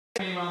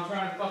I'm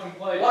trying to fucking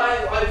play.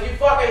 Well, if you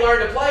fucking learn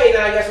to play,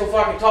 then I guess we'll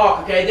fucking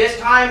talk, okay? This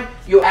time,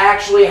 you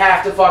actually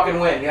have to fucking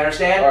win. You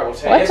understand? Alright, we'll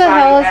say what the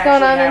hell is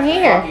going on in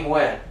here? Fucking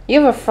win.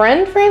 You have a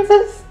friend,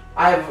 Francis?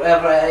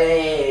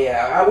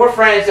 We're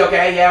friends,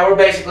 okay? Yeah, we're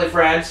basically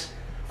friends.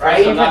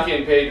 Right? I'm not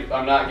getting paid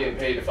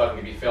to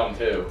fucking be filmed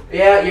too.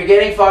 Yeah, you're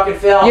getting fucking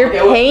filmed. You're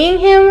paying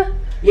him?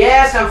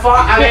 Yes, I'm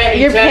fucking.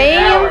 You're paying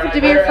him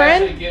to be your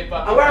friend?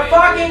 We're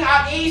fucking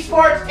an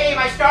esports team.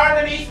 I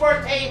started an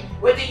esports team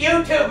with the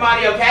YouTube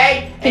money,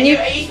 okay? And you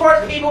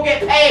esports people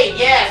get paid.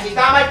 Yes, he's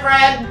not my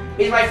friend.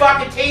 He's my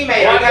fucking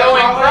teammate. Well,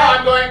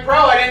 I'm going pro.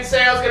 I didn't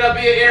say I was gonna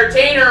be an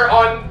entertainer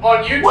on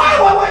YouTube. Wait.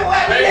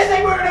 You didn't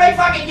think we were gonna make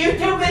fucking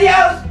YouTube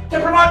videos to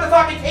promote the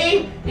fucking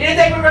team? You didn't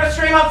think we were gonna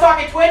stream on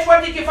fucking Twitch? What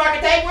did you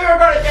fucking think we were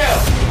gonna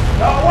do?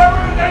 Where were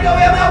we gonna go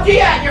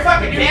MLG at? Your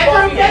fucking dance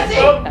room, Jesse?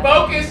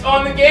 Focus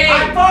on the game.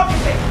 I'm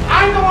focusing.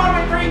 I'm the one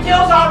with 3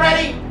 kills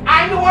already.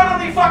 I'm the one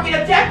on the fucking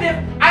objective.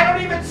 I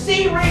don't even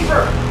see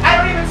Reaper. I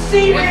don't even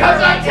see Reaper.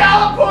 Because I'm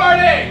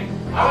teleporting.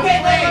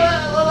 Okay,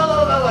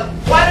 look.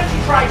 Why don't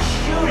you try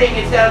shooting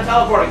instead of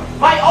teleporting?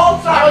 My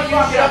ult's on. You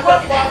shut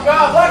the fuck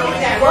up. Look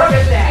at that. Look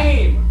at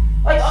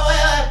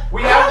that.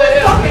 We have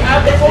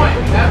the point.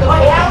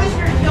 How is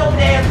your kill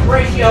dance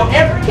ratio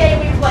every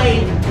game we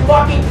played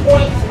fucking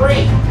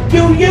 0.3?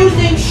 You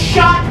using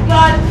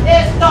shotgun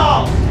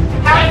pistols!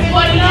 That's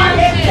what he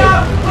uses!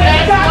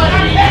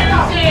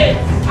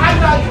 I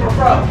thought you were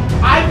pro.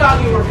 I thought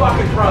you were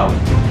fucking pro.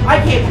 I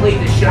can't believe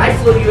this shit. I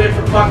flew you in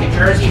from fucking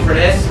Jersey for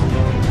this.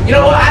 You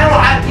know what?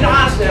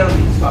 Honestly, I don't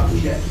need this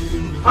fucking shit.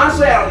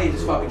 Honestly, I don't need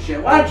this fucking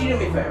shit. Why don't you do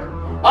me a favor?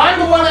 I'm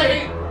the one that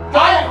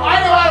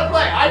I know how to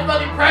play. I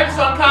fucking practice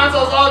on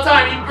consoles all the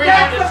time. You bring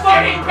in the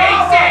fucking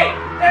PC.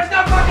 There's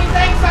no fucking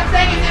such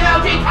thing as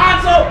MLG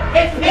console.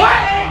 It's PC.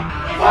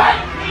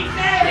 What?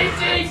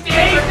 PC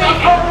stands for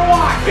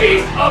Overwatch.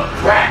 Piece of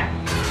crap.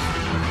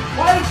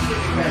 Why don't you do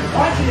me a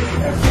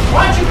favor?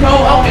 Why don't you go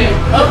home and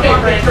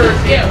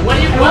yeah. Why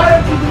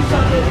don't you do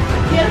something?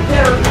 Get a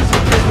better piece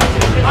of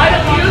business. I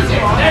don't use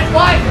it. That's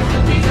why it's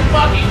a piece of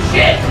fucking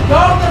shit.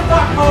 Go the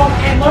fuck home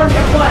and learn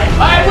to play.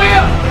 I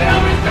will. And I'm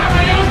gonna start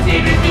my own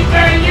team. It's been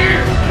 30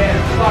 years. Man,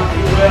 fuck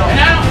you will. And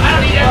I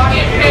don't need to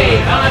get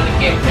paid. I don't have to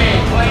get paid.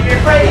 Well, if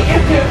you're afraid of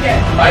YouTube,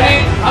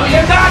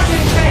 you're not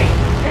getting paid.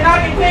 You're not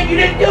getting paid. You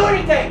didn't do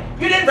anything.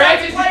 You didn't.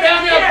 Francis, you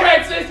found me on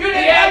Francis. The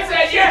ad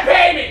said you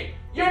pay me.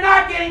 You're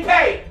not getting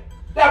paid.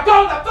 Now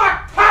go the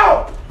fuck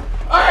home.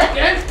 All right,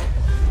 then.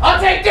 I'll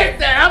take this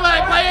then. I'm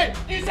gonna play it.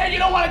 You said you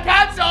don't want a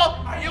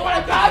console. You want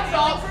a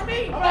console for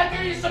me? I'm gonna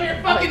give you some of your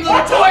fucking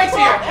little toys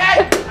here.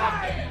 Hey.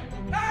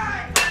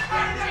 My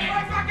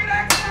fucking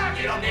Xbox.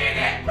 You don't need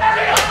it. You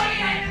don't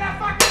need it. That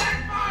fucking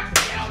Xbox.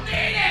 You don't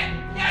need it.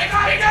 Yes,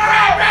 I do.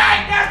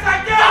 Yes,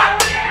 I do.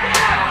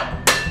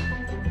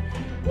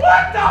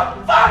 What the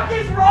fuck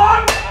is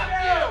wrong with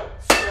you?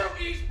 Screw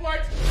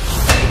esports.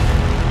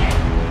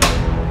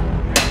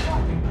 You're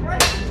fucking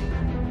crazy.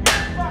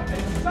 You're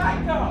fucking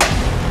psycho.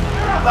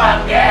 You're a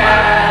Fuck you!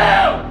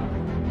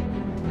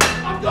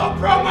 I'm going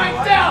pro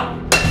myself.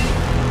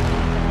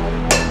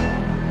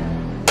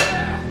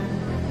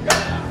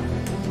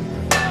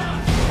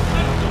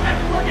 I'm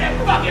working at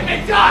fucking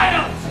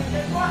McDonald's.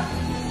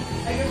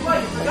 Hey, guess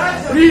what? You forgot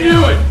something. What are you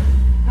doing?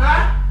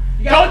 Huh?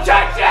 Don't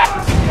touch it!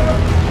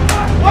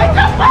 What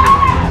the fuck?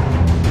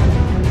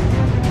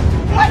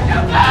 What the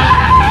fuck?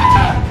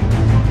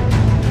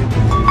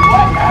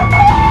 What the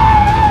fuck?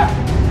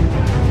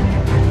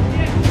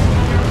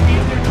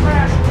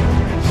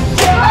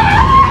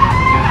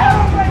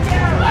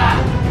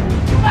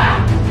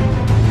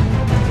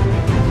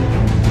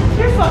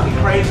 You're fucking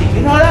crazy,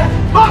 you know that?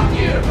 Fuck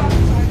you!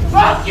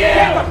 Fuck you!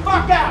 Get the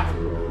fuck out!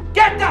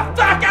 Get the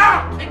fuck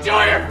out!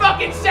 Enjoy your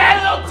fucking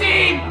sad little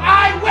team!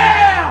 I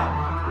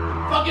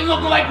will! Fucking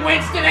looking like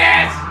Winston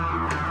ass!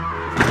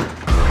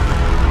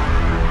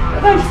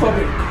 That's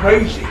fucking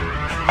crazy.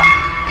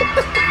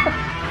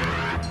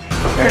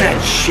 Turn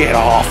that shit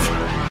off.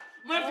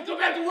 I'm gonna have to go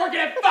back to working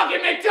at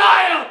fucking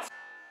McDonald's!